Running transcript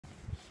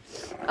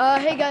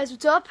Hey guys,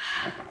 what's up?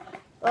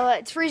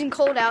 It's freezing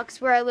cold out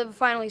because where I live it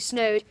finally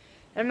snowed.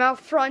 And I'm out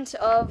front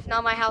of,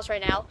 not my house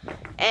right now,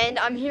 and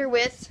I'm here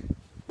with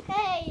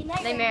Hey,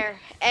 Nightmare.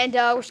 And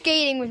we're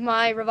skating with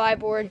my Revive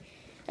board.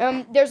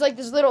 There's like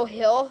this little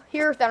hill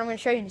here that I'm going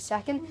to show you in a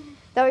second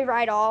that we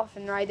ride off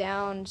and ride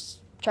down, just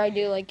try to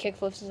do like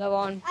kickflips and stuff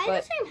on. I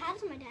have the same hat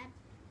as my dad.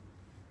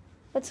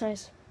 That's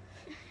nice.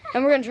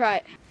 And we're going to try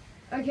it.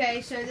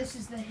 Okay, so this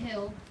is the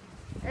hill.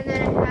 And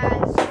then it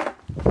has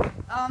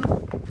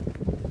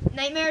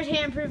Nightmare's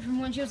handprint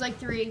from when she was like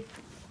 3.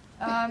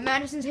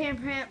 Madison's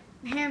handprint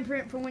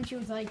from when she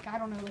was like, I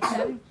don't know, like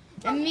 7.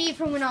 And me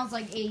from when I was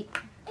like 8.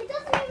 It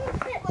doesn't even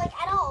fit like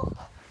at all.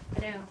 I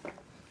know.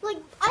 Like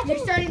I You're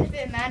can. starting to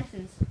fit in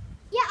Madison's.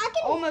 Yeah, I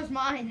can. Almost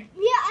mine.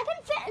 Yeah, I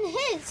can fit in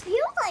his. He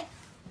was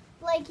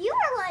like you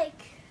were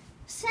like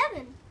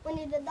 7 when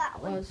you did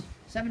that one. Was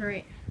 7 or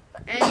 8.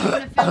 And you're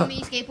gonna film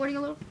me skateboarding a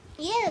little.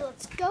 Yeah,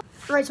 let's go.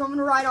 Right, so I'm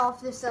gonna ride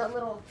off this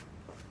little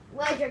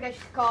ledge, I guess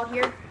you could call it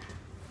here.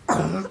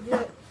 Let's do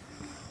it.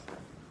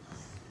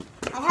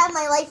 I have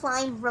my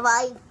lifeline,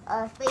 Revive,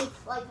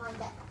 faith lifeline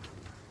deck.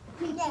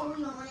 Keep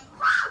pulling on it.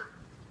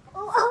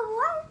 Oh,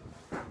 what?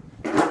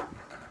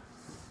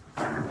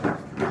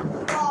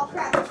 Oh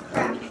crap!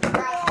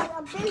 Yeah,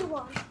 a big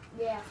one.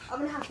 Yeah, I'm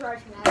gonna have to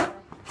ride from that way.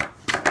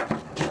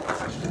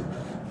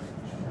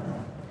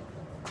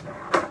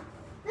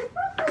 They're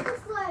probably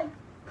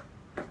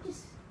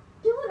just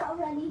do it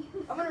already.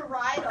 I'm gonna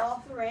ride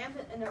off the ramp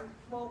and then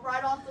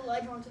ride off the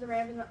ledge onto the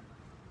ramp and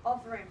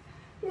off the ramp.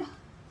 Yeah.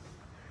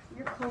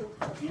 You're cold.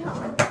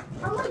 Yeah.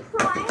 I'm like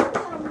crying, but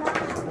I'm not. Like,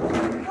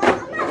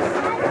 I'm not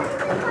sad or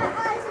anything, my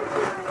eyes are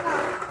tearing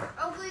up.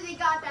 Hopefully they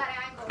got that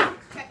angle.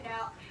 Let's check it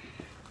out.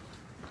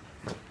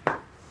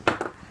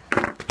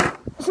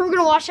 So we're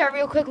gonna watch that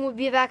real quick and we'll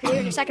be back here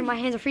in a second. My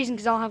hands are freezing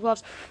because I don't have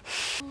gloves.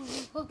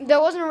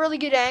 That wasn't a really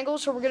good angle,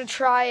 so we're gonna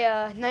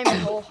try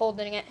Nightmare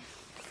holding it.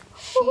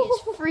 She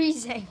is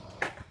freezing.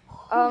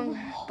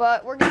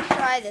 But we're gonna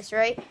try this,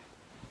 right?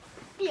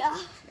 Yeah.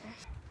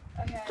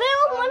 Okay.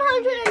 Film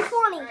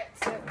 120. Alright,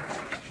 so.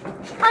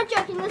 I'm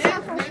joking, this is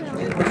our first film.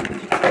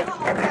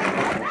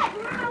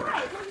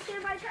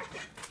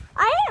 I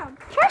am.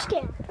 Trash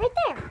can, right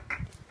there.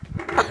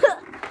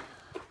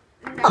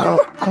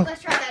 No,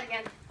 let's try that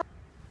again.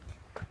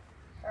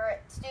 Alright,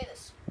 let's do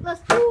this.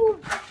 Let's do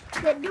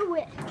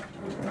it.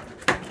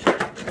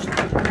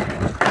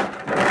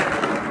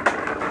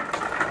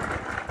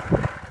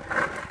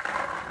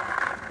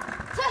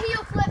 It's a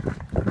heel flip.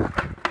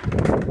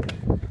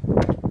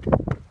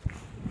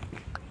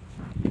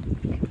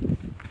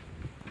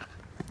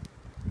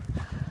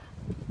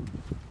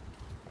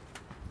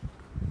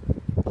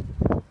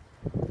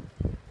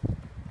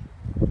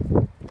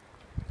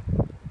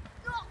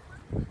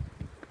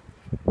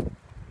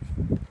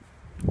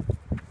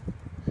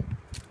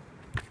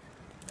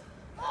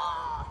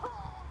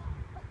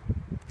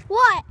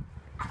 What?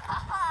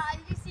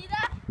 Did you see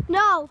that?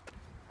 No.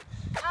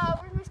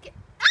 We're gonna skip.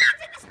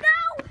 It's in the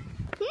snow!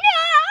 No!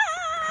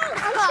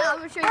 I'm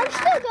gonna show you I'm what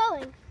still happened.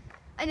 going.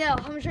 I know,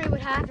 I'm gonna show you what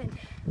happened.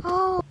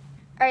 Oh.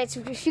 Alright,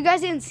 so if you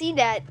guys didn't see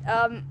that,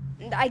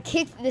 I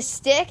kicked the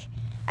stick,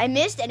 I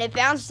missed, and it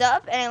bounced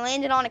up, and I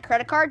landed on a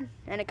credit card,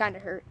 and it kind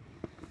of hurt.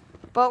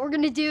 But we're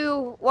gonna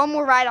do one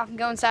more ride off and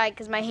go inside,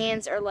 because my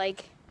hands are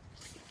like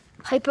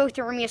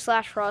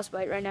hypothermia /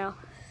 frostbite right now.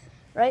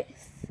 Right?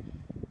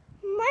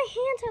 My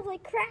hands have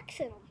like cracks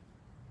in them.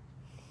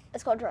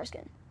 It's called dry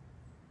skin.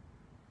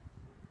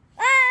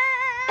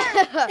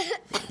 Ah!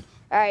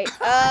 Alright,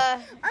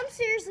 I'm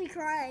seriously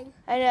crying.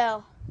 I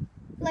know.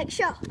 Like,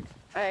 show.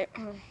 Alright.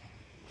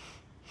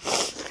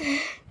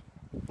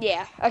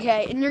 Yeah,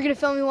 okay, and you're gonna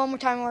film me one more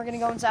time and we're gonna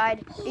go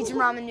inside. Eat some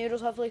ramen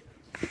noodles, hopefully.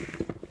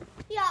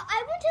 Yeah,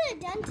 I went to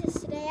the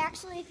dentist today,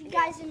 actually, if you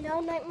guys didn't know.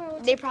 Nightmare went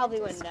to They the probably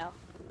dentist. wouldn't know.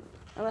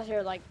 Unless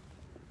they're like,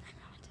 I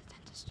went to the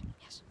dentist.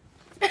 Yes.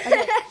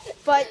 Okay.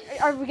 But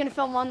are we gonna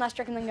film one last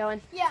trick and then go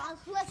in? Yeah,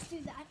 let's do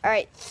that.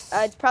 Alright.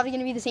 It's probably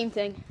gonna be the same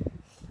thing.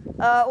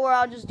 Or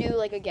I'll just do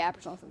like a gap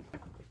or something.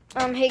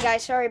 Hey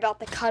guys, sorry about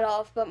the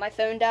cutoff, but my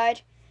phone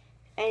died.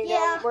 And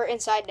Yeah. we're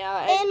inside now.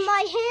 And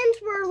my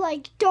hands were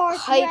like dark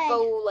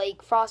hypo,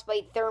 like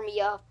frostbite,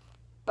 thermia,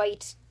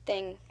 bite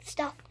thing. red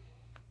stuff.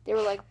 They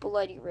were like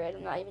bloody red.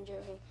 I'm not even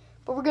joking.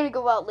 But we're gonna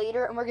go out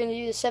later and we're gonna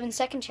do the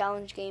 7-second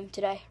challenge game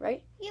today,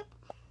 right? Yep.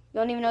 You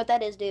don't even know what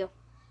that is, do you?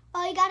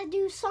 You gotta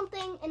do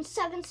something in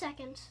 7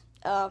 seconds.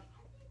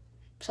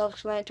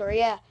 Self-explanatory,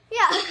 yeah.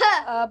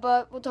 Yeah.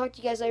 But we'll talk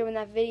to you guys later when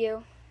that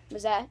video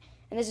was at.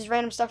 And this is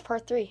Random Stuff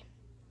Part 3.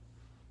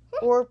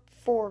 Or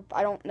 4,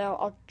 I don't know.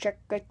 I'll check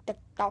it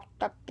out.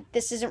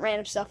 This isn't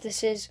random stuff.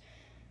 This is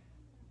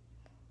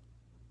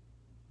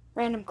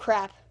random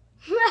crap.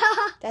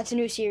 That's a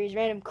new series,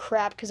 random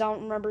crap, because I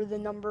don't remember the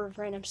number of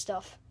random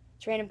stuff.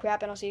 It's random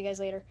crap, and I'll see you guys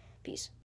later. Peace.